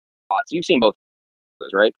thoughts. You've seen both of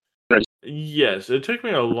those, right? Yes, it took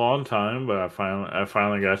me a long time, but I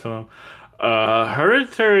finally got to them.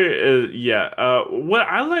 Hereditary is, yeah. What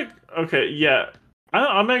I like, okay, yeah.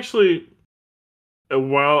 I'm actually,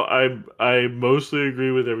 while I mostly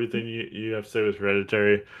agree with everything you have to say with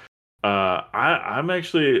Hereditary, I'm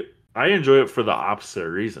actually, I enjoy it for the opposite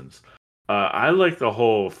reasons. I like the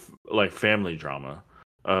whole like family drama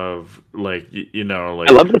of like you know, like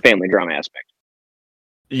I love the family drama aspect.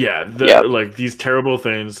 yeah, like these terrible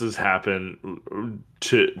things has happened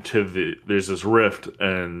to there's this rift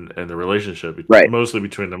and the relationship, right, mostly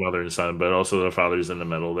between the mother and son, but also the father's in the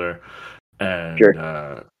middle there, and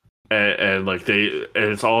sure. And like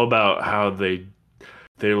it's all about how they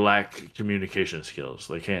lack communication skills.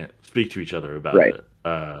 They can't speak to each other about Right.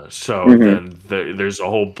 it. So then there's a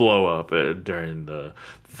whole blow up during the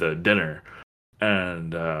dinner,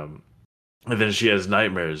 and then she has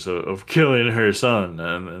nightmares of killing her son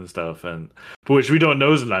and stuff, and which we don't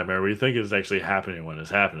know is a nightmare. We think it's actually happening when it's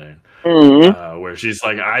happening. Where she's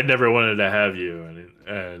like, "I never wanted to have you,"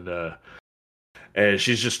 and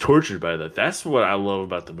she's just tortured by that. That's what I love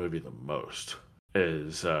about the movie the most.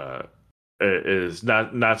 Is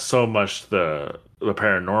not so much the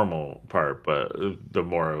paranormal part, but the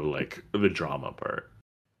more like the drama part.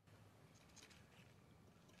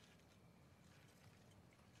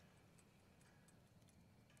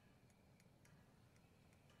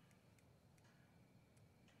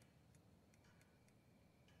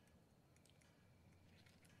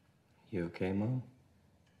 You okay, Mom?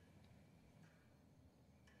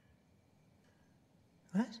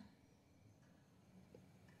 What? Is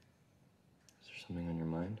there something on your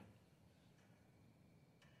mind?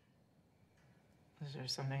 Is there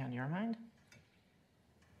something on your mind?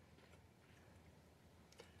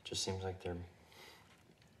 It just seems like there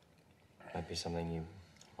might be something you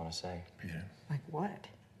want to say. Yeah. Like what?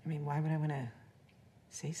 I mean, why would I want to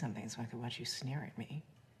say something so I could watch you sneer at me?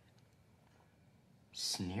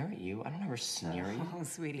 Sneer at you? I don't ever sneer at you. Oh,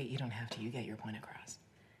 sweetie, you don't have to. You get your point across.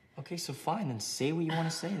 Okay, so fine, then say what you want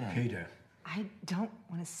to say then. Peter. I don't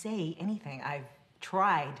want to say anything. I've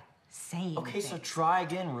tried saying Okay, things. so try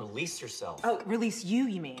again. Release yourself. Oh, release you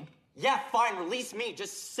mean? Yeah, fine, release me.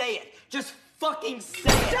 Just say it. Just fucking say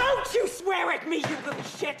it. Don't you swear at me, you little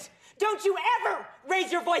shit! Don't you ever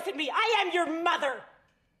raise your voice at me! I am your mother!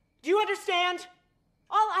 Do you understand?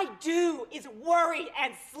 All I do is worry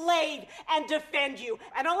and slave and defend you,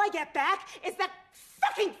 and all I get back is that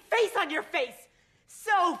fucking face on your face!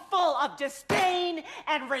 So full of disdain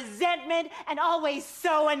and resentment and always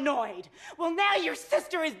so annoyed. Well, now your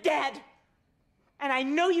sister is dead. And I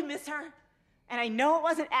know you miss her. And I know it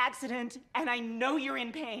was an accident. And I know you're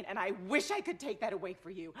in pain. And I wish I could take that away for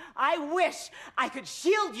you. I wish I could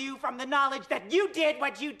shield you from the knowledge that you did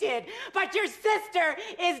what you did. But your sister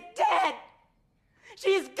is dead.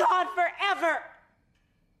 She is gone forever.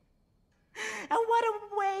 And what a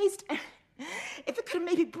waste. If it could have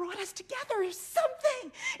maybe brought us together or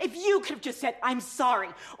something. If you could have just said, I'm sorry,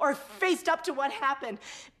 or faced up to what happened.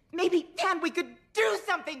 Maybe then we could do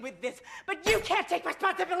something with this. But you can't take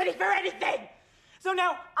responsibility for anything. So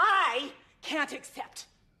now I can't accept.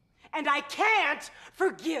 And I can't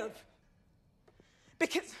forgive.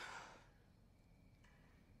 Because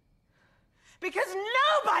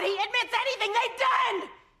nobody admits anything they've done.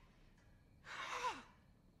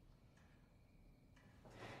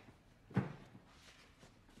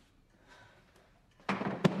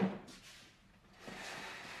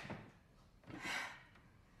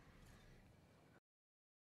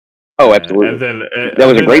 Oh, absolutely. And then that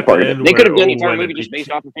was a great at the part of it. end They could have done the when entire movie it just based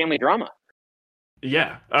off of family drama.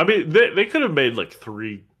 Yeah, I mean, they could have made like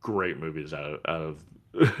 3 great movies out of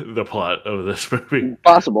the plot of this movie.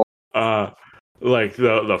 Possible. Like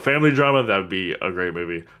the family drama, that would be a great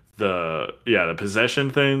movie. The possession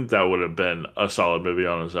thing, that would have been a solid movie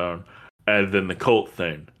on its own. And then the cult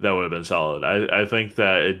thing, that would have been solid. I think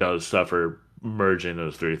that it does suffer merging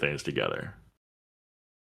those 3 things together.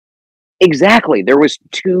 Exactly. There were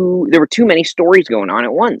too many stories going on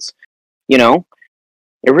at once. You know,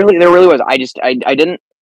 there really was. I didn't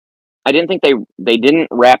think they didn't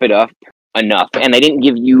wrap it up enough, and they didn't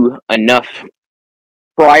give you enough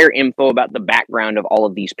prior info about the background of all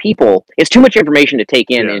of these people. It's too much information to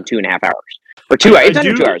take in 2.5 hours. Or 2 hours. It's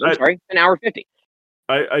under 2 hours. I'm sorry. An hour 50.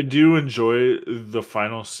 I do enjoy the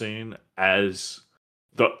final scene as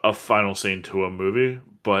a final scene to a movie,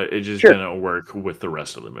 but it just didn't work with the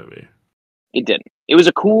rest of the movie. It didn't. It was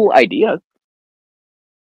a cool idea.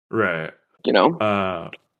 Right. You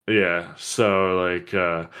know? Yeah. So like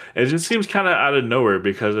it just seems kind of out of nowhere,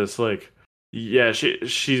 because it's like, yeah,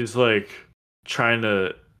 she's like trying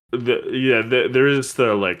to there is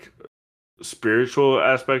the like spiritual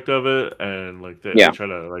aspect of it, and like they try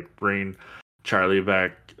to like bring Charlie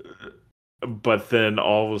back, but then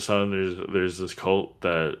all of a sudden there's this cult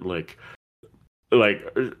that like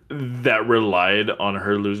that relied on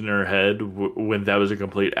her losing her head when that was a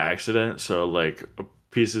complete accident. So like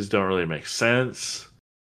pieces don't really make sense,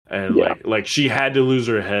 and like she had to lose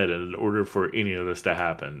her head in order for any of this to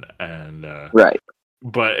happen, and right.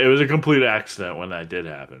 But it was a complete accident when that did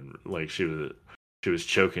happen. Like she was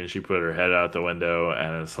choking, she put her head out the window,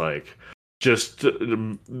 and it's like just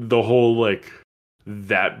the whole like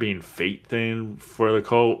that being fate thing for the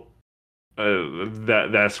cult.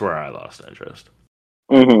 That's where I lost interest.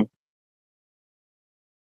 Mm-hmm.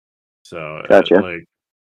 So gotcha.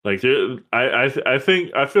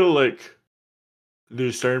 I feel like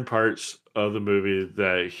there's certain parts of the movie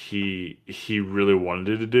that he really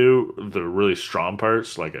wanted to do, the really strong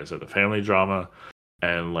parts, like I said, the family drama,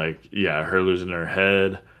 and like her losing her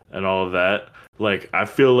head and all of that. Like I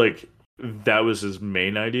feel like that was his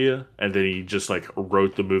main idea, and then he just like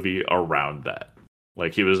wrote the movie around that.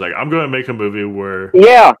 Like he was like, I'm going to make a movie where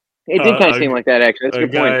it did kind of seem like that, actually. That's a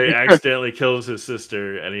good guy point. accidentally kills his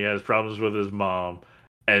sister, and he has problems with his mom.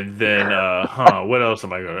 And then, what else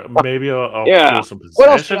am I going to... Maybe I'll throw some possession in there? What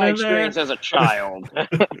else did I experience as a child?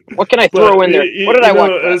 What can I throw in there? What did I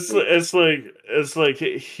watch? It's like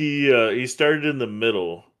he started in the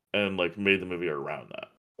middle and like made the movie around that.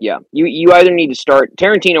 Yeah, you either need to start...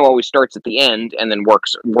 Tarantino always starts at the end and then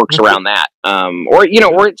works around that. Or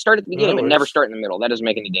it start at the beginning but never start in the middle. That doesn't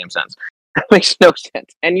make any damn sense. That makes no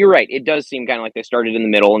sense. And you're right. It does seem kind of like they started in the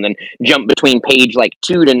middle and then jumped between page like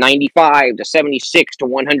 2 to 95 to 76 to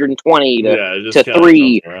 120 to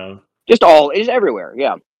 3. Just everywhere.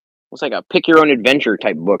 Yeah. It's like a pick your own adventure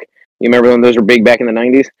type book. You remember when those were big back in the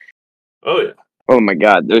 90s? Oh, yeah. Oh, my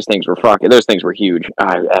God. Those things were Those things were huge.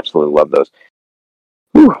 I absolutely love those.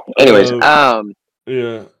 Whew. Anyways.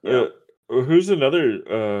 Who's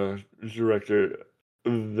another director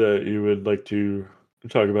that you would like to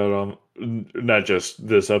talk about on not just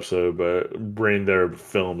this episode, but bring their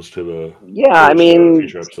films to the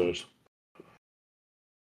future episodes? I'm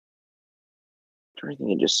trying to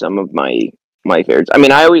think of just some of my favorites. I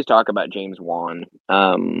mean, I always talk about James Wan.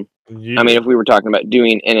 I mean, if we were talking about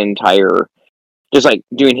doing an entire, just like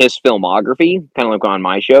doing his filmography, kind of like on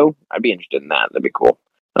my show, I'd be interested in that. That'd be cool.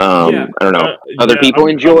 I don't know. Other people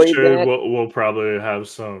enjoy that. We'll probably have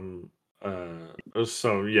some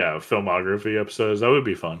filmography episodes. That would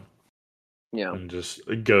be fun. Yeah. And just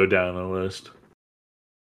go down the list.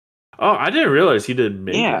 Oh, I didn't realize he did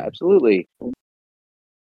Megan. Yeah, absolutely.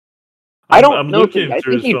 I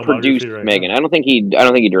think he produced Megan. I don't think he directed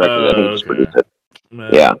it. I think he just produced it.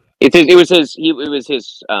 Man. Yeah. He was one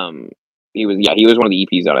of the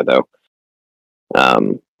EPs on it though.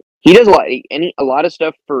 He does a lot of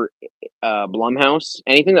stuff for Blumhouse.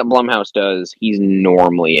 Anything that Blumhouse does, he's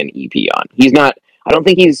normally an EP on. I don't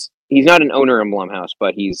think he's not an owner in Blumhouse,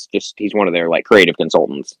 but he's one of their like creative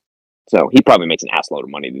consultants. So he probably makes an assload of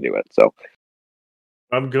money to do it. So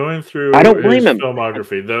I'm going through his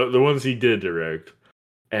filmography, the ones he did direct,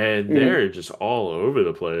 and they're just all over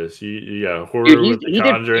the place. You got horror with The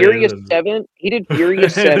Conjuring. He did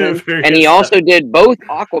Furious 7, and he also did both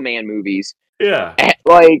Aquaman movies. Yeah.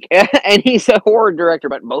 And he's a horror director,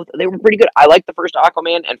 but both, they were pretty good. I liked the first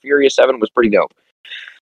Aquaman, and Furious 7 was pretty dope.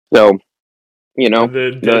 So, they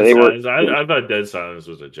were. I thought Dead Silence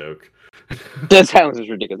was a joke. Dead Silence is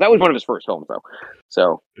ridiculous. That was one of his first films, though.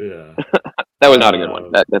 So yeah. That was not a good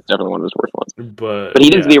one. That's definitely one of his worst ones. But he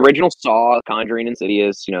did the original Saw, Conjuring,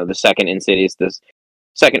 Insidious. The second Insidious, the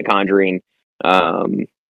second Conjuring. I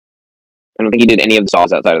don't think he did any of the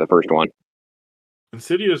Saws outside of the first one.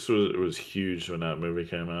 Insidious was huge when that movie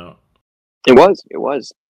came out. It was.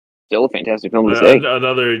 Still a fantastic film to this day.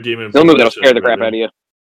 Another demon film movie that'll scare the crap out of you.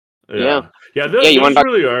 Yeah. Those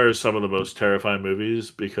really are some of the most terrifying movies,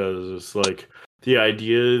 because it's like the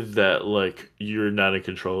idea that like you're not in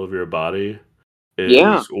control of your body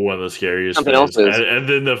is one of the scariest Something things. else is. And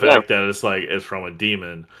then the fact that it's from a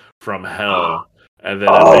demon from hell, and then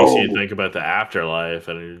it makes you think about the afterlife,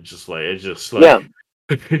 and it's just like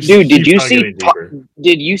Dude, did you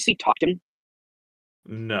see Talk to Me?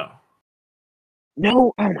 No.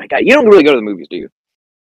 No? Oh my god. You don't really go to the movies, do you?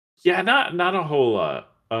 Yeah, not a whole lot.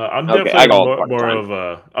 I'm definitely more of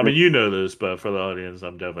a... I mean, you know this, but for the audience,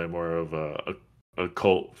 I'm definitely more of a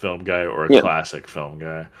cult film guy or a classic film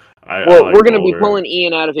guy. We're going to be pulling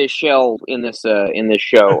Ian out of his shell in this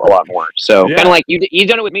show a lot more. So kind of like you've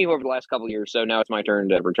done it with me over the last couple of years. So now it's my turn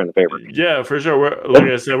to return the favor. Yeah, for sure. Like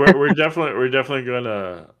I said, we're definitely going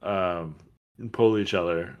to pull each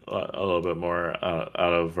other a little bit more out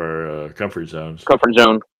of our comfort zones.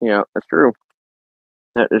 Yeah, that's true.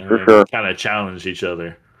 That is for sure. Kind of challenge each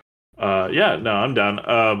other. I'm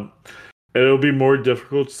down. It'll be more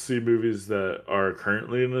difficult to see movies that are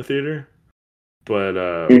currently in the theater, but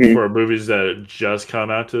for movies that just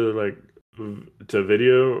come out to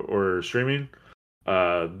video or streaming,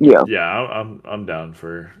 I'm down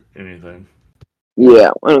for anything.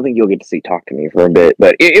 Yeah, I don't think you'll get to see Talk to Me for a bit,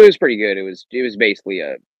 but it was pretty good. It was basically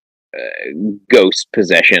a ghost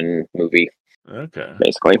possession movie. Okay.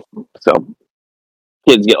 Basically, so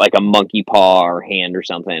kids get like a monkey paw or hand or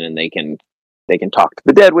something, and they can talk to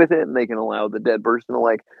the dead with it, and they can allow the dead person to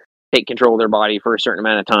like take control of their body for a certain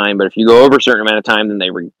amount of time. But if you go over a certain amount of time, then they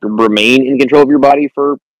remain in control of your body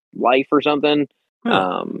for life or something.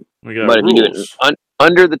 But if you do it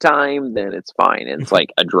under the time, then it's fine. And it's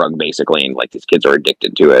like a drug basically, and like these kids are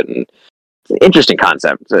addicted to it. And it's an interesting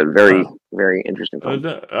concept. It's a very, very interesting film.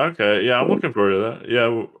 Okay, yeah, I'm looking forward to that. Yeah,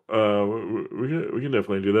 we can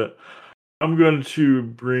definitely do that. I'm going to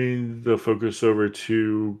bring the focus over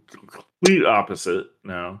to complete opposite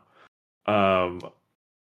now.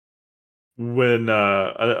 When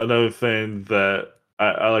another thing that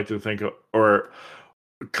I like to think of, or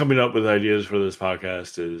coming up with ideas for this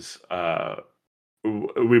podcast, is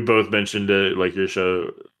we both mentioned it, like your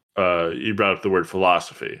show. You brought up the word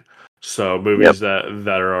philosophy, so movies that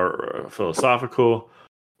are philosophical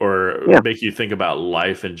or make you think about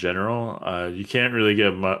life in general. You can't really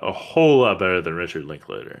get a whole lot better than Richard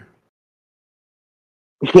Linklater.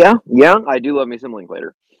 Yeah, I do love me some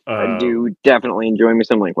Linklater. I do definitely enjoy me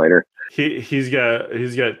some Linklater. He's got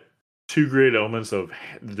two great elements of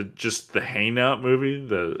just the hangout movie.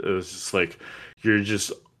 That is just like you're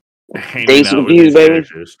just hanging out with these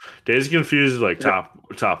characters. Days Confused is like top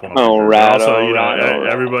one.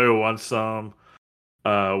 Everybody Wants Some,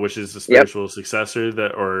 which is the spiritual successor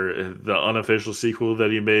or the unofficial sequel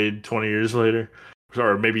that he made 20 years later.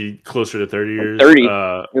 Or maybe closer to 30 years. 30. It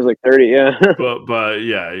was like 30, yeah. but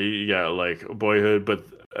yeah, you got like Boyhood,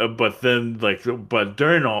 but then like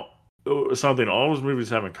during all those movies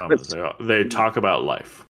have in common. They talk about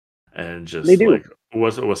life and just like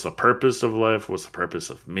what's the purpose of life? What's the purpose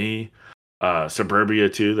of me? Suburbia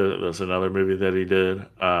too. That's another movie that he did.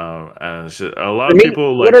 And it's just, a lot of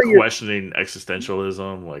people like questioning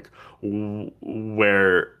existentialism, like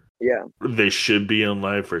where they should be in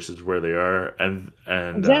life versus where they are, and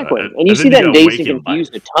exactly. And you see that in Dazed and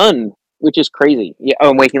Confused a ton, which is crazy. Yeah,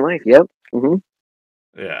 Waking Life. Yep. Mm-hmm.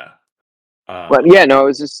 Yeah. But yeah, no, it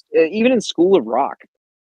was just even in School of Rock,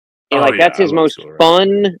 and that's his most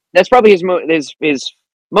fun. That's probably his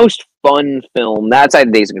most fun film. Outside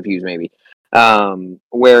of Dazed and Confused, maybe,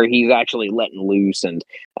 where he's actually letting loose, and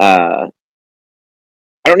I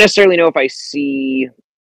don't necessarily know if I see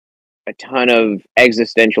a ton of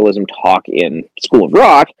existentialism talk in School of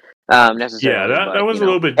Rock. Necessarily. Yeah, that was a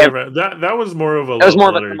little bit different. That was more of a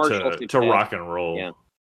commercial to rock and roll.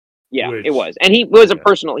 Yeah, it was, and he was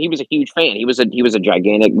he was a huge fan. He was a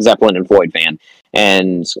gigantic Zeppelin and Floyd fan,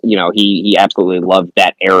 and he absolutely loved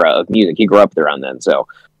that era of music. He grew up around then, so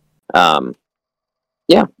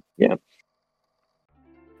yeah.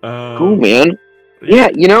 Cool, man. Yeah,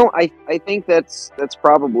 I think that's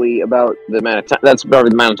probably about the amount of time. That's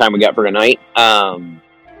probably the amount of time we got for tonight.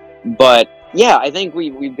 But yeah, I think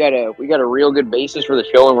we've got a real good basis for the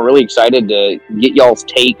show, and we're really excited to get y'all's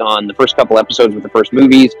take on the first couple episodes with the first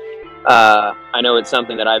movies. I know it's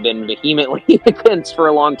something that I've been vehemently against for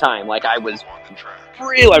a long time. Like I was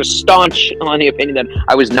I was staunch on the opinion that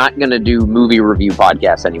I was not going to do movie review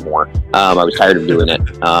podcasts anymore. I was tired of doing it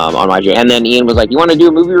on my channel. And then Ian was like, "You want to do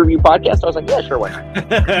a movie review podcast?" I was like, "Yeah, sure, why not?"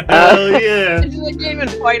 Hell yeah! He's like, "Can't even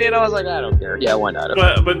fight it." I was like, "I don't care." Yeah, why not?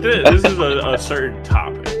 But this is a certain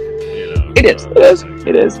topic, you know. It is.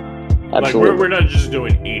 Absolutely. Like we're not just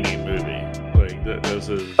doing any movie. Like this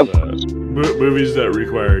is movies that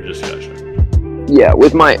require discussion. Yeah,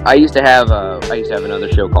 I used to have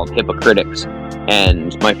another show called Hypocritics,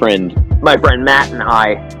 and my friend Matt and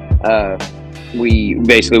I, we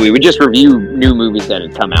would just review new movies that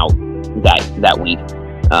had come out that week,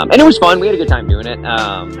 and it was fun. We had a good time doing it,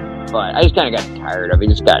 but I just kind of got tired of it. It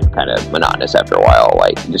just got kind of monotonous after a while.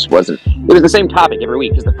 Like, it just wasn't. It was the same topic every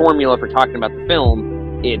week because the formula for talking about the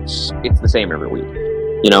film, it's the same every week,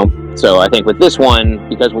 you know. So I think with this one,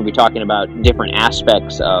 because we'll be talking about different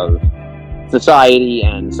aspects of society,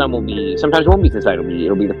 and sometimes it won't be society,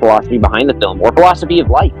 it'll be the philosophy behind the film or philosophy of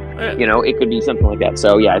life. You know, it could be something like that.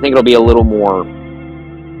 So yeah, I think it'll be a little more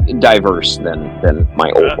diverse than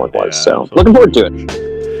my old one was. So absolutely. Looking forward to it.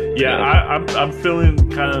 Yeah, I'm feeling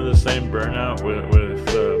kind of the same burnout with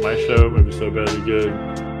my show, Maybe So Bad Be Good,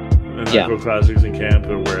 and Michael Classics in Camp,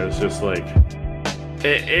 where it's just like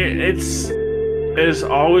it's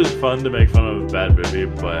always fun to make fun of a bad movie,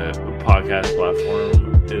 but the podcast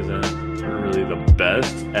platform isn't really the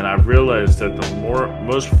best. And I've realized that the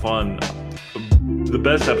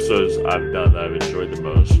best episodes I've done that I've enjoyed the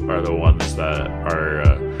most are the ones that are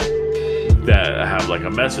that have like a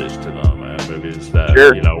message to them, and movies that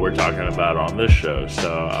you know we're talking about on this show.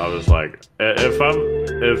 So I was like, if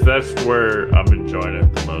that's where I'm enjoying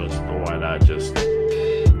it the most, why not just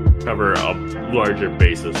cover a larger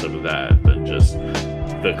basis of that than just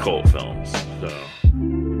the cult films? So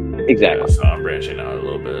exactly. Yeah, so I'm branching out a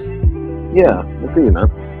little bit. Yeah, good for you, man.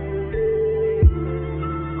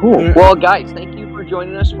 Cool. Well, guys, thank you for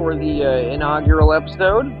joining us for the inaugural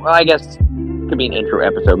episode. Well, I guess it could be an intro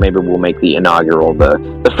episode. Maybe we'll make the inaugural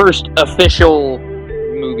the first official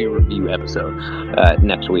movie review episode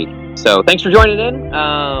next week. So thanks for joining in.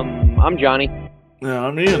 I'm Jonny. Yeah,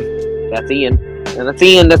 I'm Ian. That's Ian. And that's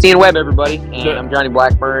Ian Webb, everybody. And I'm Jonny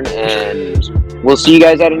Blackburn. And we'll see you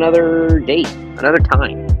guys at another date, another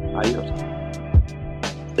time. Adios.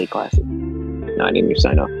 Stay classy. No, I didn't even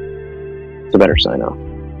sign off. It's a better sign off.